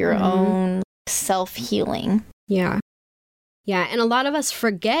spirituality, your own self-healing. Yeah. Yeah, and a lot of us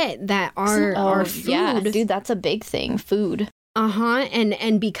forget that our food... Yeah, dude, that's a big thing, food.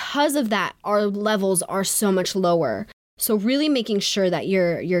 And because of that, our levels are so much lower. So really making sure that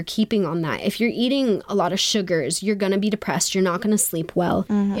you're keeping on that. If you're eating a lot of sugars, you're going to be depressed. You're not going to sleep well.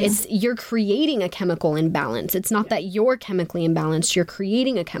 You're creating a chemical imbalance. It's not that you're chemically imbalanced. You're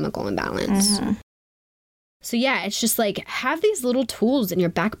creating a chemical imbalance. So yeah, it's just like have these little tools in your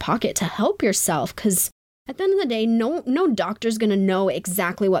back pocket to help yourself because at the end of the day, no doctor's going to know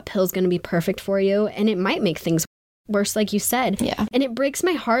exactly what pill's going to be perfect for you. And it might make things worse, like you said. Yeah. And it breaks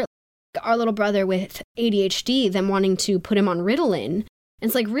my heart. Our little brother with ADHD, them wanting to put him on Ritalin. And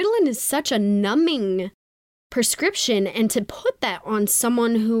it's like Ritalin is such a numbing prescription, and to put that on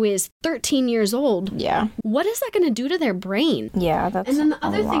someone who is 13 years old, what is that going to do to their brain? Yeah, that's And then the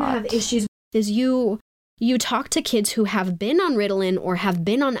other thing I have issues with is you talk to kids who have been on Ritalin or have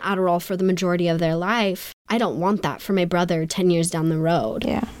been on Adderall for the majority of their life. I don't want that for my brother 10 years down the road.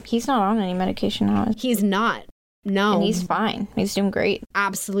 Yeah, he's not on any medication now. He's not. No. And he's fine. He's doing great.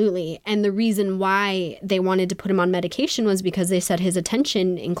 Absolutely. And the reason why they wanted to put him on medication was because they said his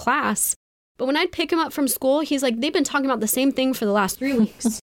attention in class. But when I'd pick him up from school, he's like, they've been talking about the same thing for the last 3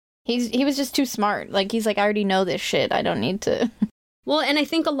 weeks. He was just too smart. Like, he's like, I already know this shit. I don't need to. Well, and I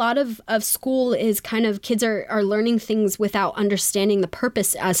think a lot of school is kind of kids are learning things without understanding the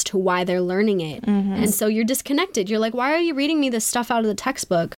purpose as to why they're learning it. And so you're disconnected. You're like, why are you reading me this stuff out of the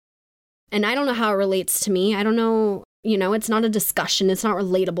textbook? And I don't know how it relates to me. I don't know, it's not a discussion. It's not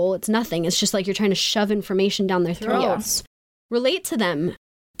relatable. It's nothing. It's just like you're trying to shove information down their throats. Yeah. Relate to them.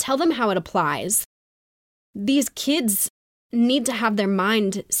 Tell them how it applies. These kids need to have their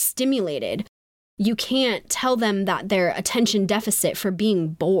mind stimulated. You can't tell them that they're attention deficit for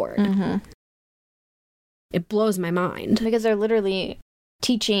being bored. It blows my mind. Because they're literally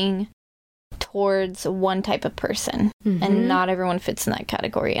teaching towards one type of person, and not everyone fits in that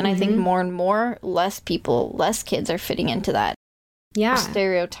category. And I think more and more, less kids are fitting into that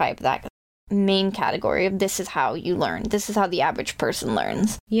stereotype, that main category of this is how you learn. This is how the average person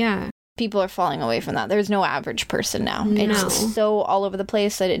learns. Yeah. People are falling away from that. There's no average person now. No. It's so all over the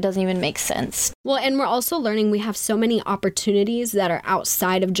place that it doesn't even make sense. Well, and we're also learning we have so many opportunities that are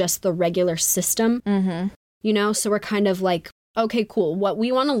outside of just the regular system. So we're kind of like, okay, cool. What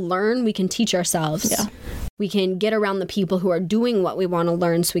we want to learn, we can teach ourselves. Yeah. We can get around the people who are doing what we want to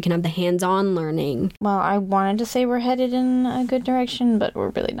learn so we can have the hands-on learning. Well, I wanted to say we're headed in a good direction, but we're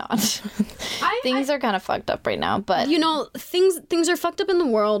really not. Things are kind of fucked up right now, but... Things are fucked up in the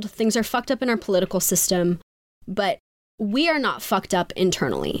world. Things are fucked up in our political system, but we are not fucked up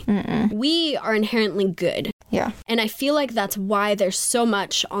internally. We are inherently good. Yeah. And I feel like that's why there's so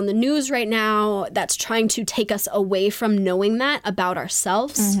much on the news right now that's trying to take us away from knowing that about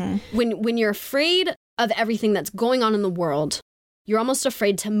ourselves. When you're afraid of everything that's going on in the world, you're almost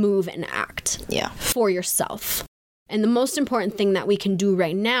afraid to move and act for yourself. And the most important thing that we can do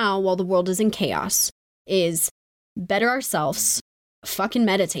right now while the world is in chaos is better ourselves, fucking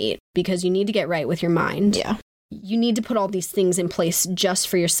meditate, because you need to get right with your mind. Yeah. You need to put all these things in place just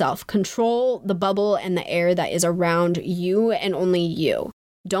for yourself. Control the bubble and the air that is around you and only you.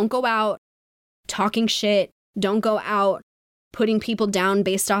 Don't go out talking shit. Don't go out putting people down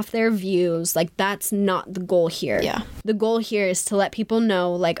based off their views. Like, that's not the goal here. Yeah. The goal here is to let people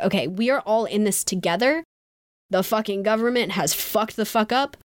know, like, okay, we are all in this together. The fucking government has fucked the fuck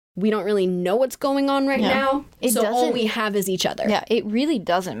up. We don't really know what's going on right now. So all we have is each other. Yeah, it really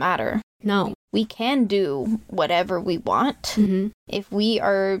doesn't matter. No. We can do whatever we want if we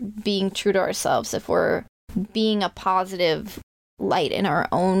are being true to ourselves, if we're being a positive light in our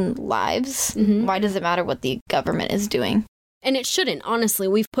own lives, why does it matter what the government is doing? And it shouldn't, honestly.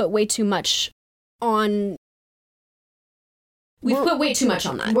 We've put way too much on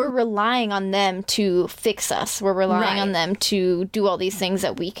that. We're relying on them to fix us. We're relying on them to do all these things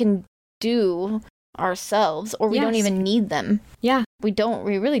that we can do ourselves, or we don't even need them. Yeah. We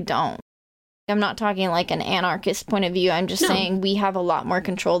really don't. I'm not talking like an anarchist point of view. I'm just saying we have a lot more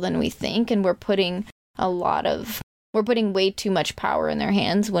control than we think, and we're putting way too much power in their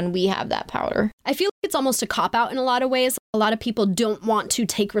hands when we have that power. I feel like it's almost a cop-out in a lot of ways. A lot of people don't want to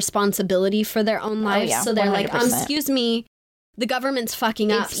take responsibility for their own lives. So they're 100%. Like, excuse me, the government's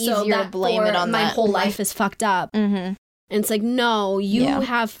fucking up. It's easier to blame it on my whole life is fucked up. And it's like, no, you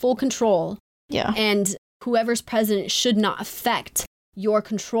have full control. Yeah. And whoever's president should not affect your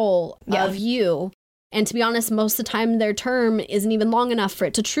control of you. And to be honest, most of the time their term isn't even long enough for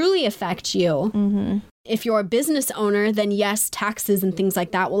it to truly affect you. If you're a business owner, then yes, taxes and things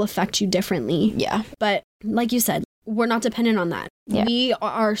like that will affect you differently. Yeah. But like you said, we're not dependent on that. Yeah. We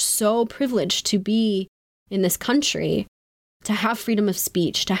are so privileged to be in this country, to have freedom of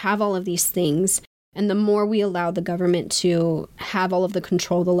speech, to have all of these things. And the more we allow the government to have all of the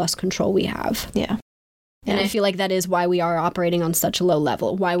control, the less control we have. Yeah. And I feel like that is why we are operating on such a low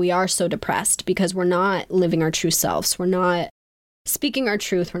level, why we are so depressed, because we're not living our true selves. We're not speaking our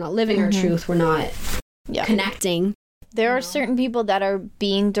truth. We're not living our truth. We're not connecting. There are certain people that are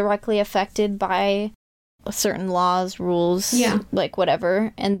being directly affected by certain laws, rules, like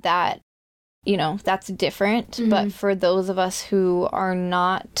whatever. And that, that's different. But for those of us who are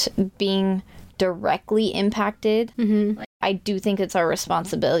not being directly impacted, I do think it's our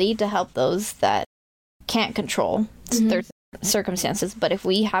responsibility to help those that can't control their circumstances. But if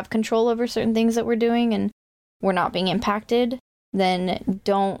we have control over certain things that we're doing and we're not being impacted, then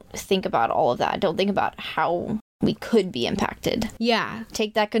don't think about all of that. Don't think about how we could be impacted. Yeah.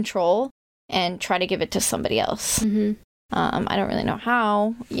 Take that control and try to give it to somebody else. I don't really know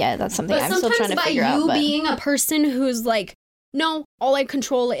how. Yeah, that's something I'm still trying to figure out. But sometimes by you being a person who's like, no, all I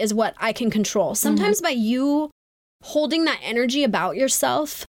control is what I can control. Sometimes by you holding that energy about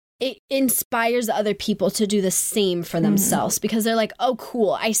yourself, it inspires other people to do the same for themselves, because they're like, oh,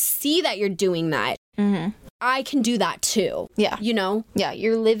 cool, I see that you're doing that. I can do that too. Yeah. Yeah,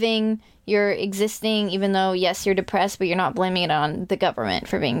 you're living, you're existing, even though, yes, you're depressed, but you're not blaming it on the government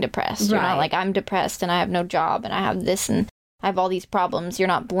for being depressed. You're not like, I'm depressed and I have no job and I have this and I have all these problems. You're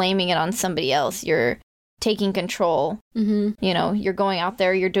not blaming it on somebody else. You're taking control. You're going out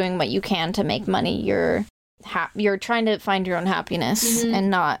there, you're doing what you can to make money. You're trying to find your own happiness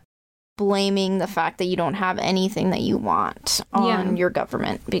and not blaming the fact that you don't have anything that you want on your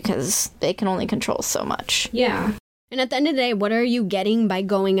government, because they can only control so much. Yeah. And at the end of the day, what are you getting by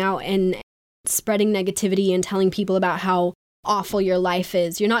going out and spreading negativity and telling people about how awful your life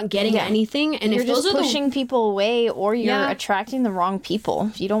is? You're not getting anything. And you're if just those are pushing people away, or you're attracting the wrong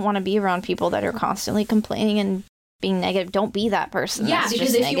people. If you don't want to be around people that are constantly complaining and being negative, don't be that person. Yeah,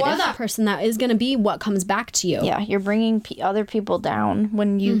 because if you are that person, that is going to be what comes back to you. Yeah, you're bringing other people down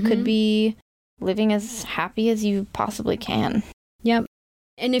when you could be living as happy as you possibly can. Yep.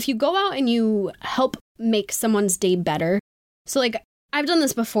 And if you go out and you help make someone's day better, so like I've done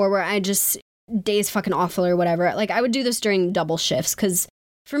this before where day's fucking awful or whatever. Like I would do this during double shifts, because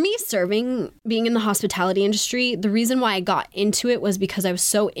for me, being in the hospitality industry, the reason why I got into it was because I was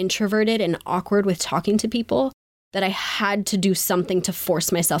so introverted and awkward with talking to people that I had to do something to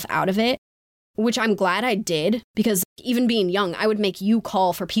force myself out of it, which I'm glad I did, because even being young, I would make you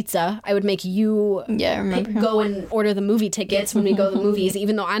call for pizza. I would make you go and order the movie tickets when we go to the movies,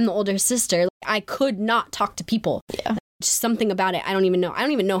 even though I'm the older sister. I could not talk to people. Yeah. Just something about it. I don't even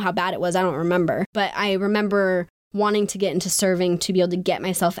know how bad it was. I don't remember. But I remember wanting to get into serving to be able to get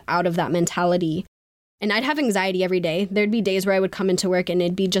myself out of that mentality. And I'd have anxiety every day. There'd be days where I would come into work and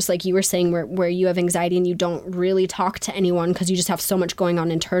it'd be just like you were saying, where you have anxiety and you don't really talk to anyone because you just have so much going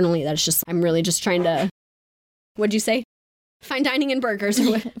on internally that it's just, I'm really just trying to, what'd you say? Fine dining and burgers.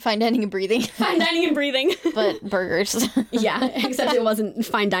 Fine dining and breathing. Fine dining and breathing. But burgers. Yeah, except it wasn't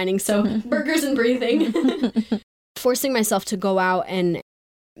fine dining, so burgers and breathing. Forcing myself to go out and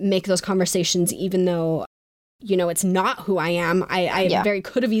make those conversations, even though, it's not who I am. I very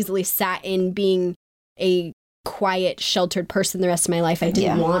could have easily sat in being a quiet, sheltered person the rest of my life. I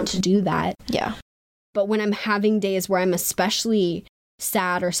didn't want to do that. Yeah. But when I'm having days where I'm especially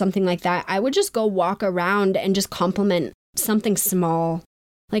sad or something like that, I would just go walk around and just compliment something small.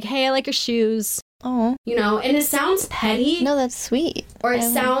 Like, hey, I like your shoes. Oh. And it sounds petty. No, that's sweet. Or it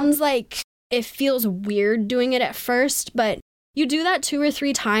sounds like it feels weird doing it at first, but You do that 2 or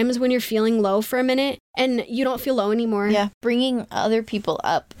 3 times when you're feeling low for a minute and you don't feel low anymore. Yeah, bringing other people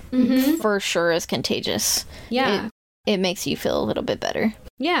up for sure is contagious. Yeah. It makes you feel a little bit better.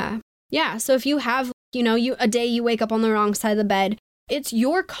 Yeah. Yeah. So if you have, a day you wake up on the wrong side of the bed, it's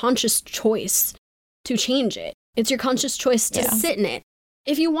your conscious choice to change it. It's your conscious choice to sit in it.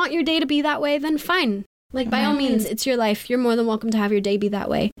 If you want your day to be that way, then fine. Like, by all means, it's your life. You're more than welcome to have your day be that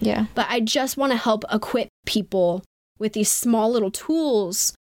way. Yeah. But I just want to help equip people with these small little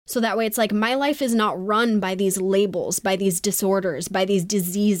tools. So that way it's like, my life is not run by these labels, by these disorders, by these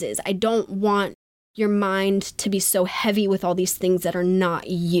diseases. I don't want your mind to be so heavy with all these things that are not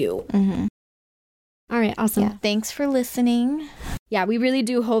you. Mm-hmm. All right, awesome. Yeah. Thanks for listening. Yeah, we really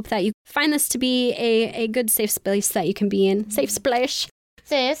do hope that you find this to be a good safe space that you can be in. Safe splash.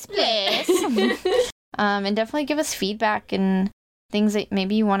 Safe splash. And definitely give us feedback and things that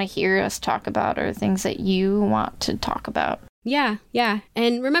maybe you want to hear us talk about or things that you want to talk about. Yeah.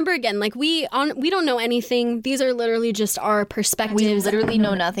 And remember again, like we don't know anything. These are literally just our perspectives. We literally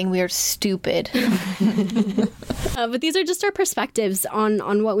know nothing. We are stupid. But these are just our perspectives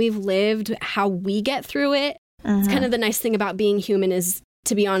on what we've lived, how we get through it. It's kind of the nice thing about being human is,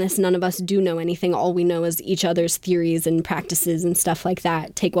 to be honest, none of us do know anything. All we know is each other's theories and practices and stuff like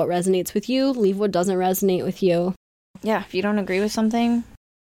that. Take what resonates with you, leave what doesn't resonate with you. Yeah, if you don't agree with something,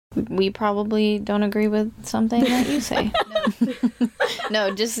 we probably don't agree with something that you say.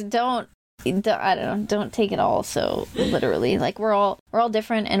 No, just don't take it all so literally. Like we're all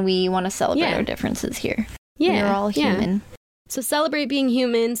different and we want to celebrate our differences here. Yeah. We're all human. Yeah. So celebrate being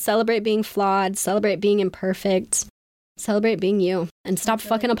human, celebrate being flawed, celebrate being imperfect, celebrate being you, and stop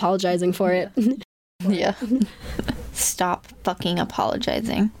fucking apologizing for it. Yeah. Stop fucking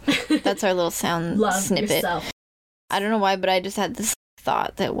apologizing. That's our little sound Love snippet. yourself. I don't know why, but I just had this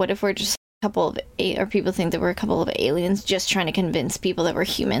thought that what if we're just a couple of, or people think that we're a couple of aliens just trying to convince people that we're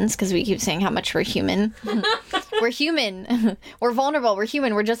humans because we keep saying how much we're human. We're human. We're vulnerable. We're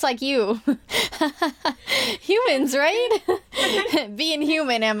human. We're just like you. Humans, right? Being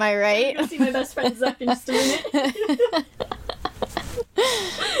human, am I right? Go see my best friend Zach in just a minute.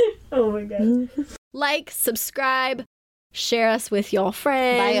 Oh my god. Like, subscribe, share us with your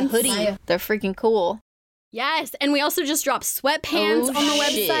friends. Buy a hoodie. They're freaking cool. Yes, and we also just dropped sweatpants on the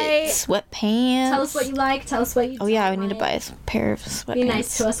website. Sweatpants. Tell us what you like. Tell us what you Oh yeah, I need to buy a pair of sweatpants. Be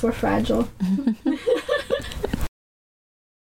nice to us. We're fragile.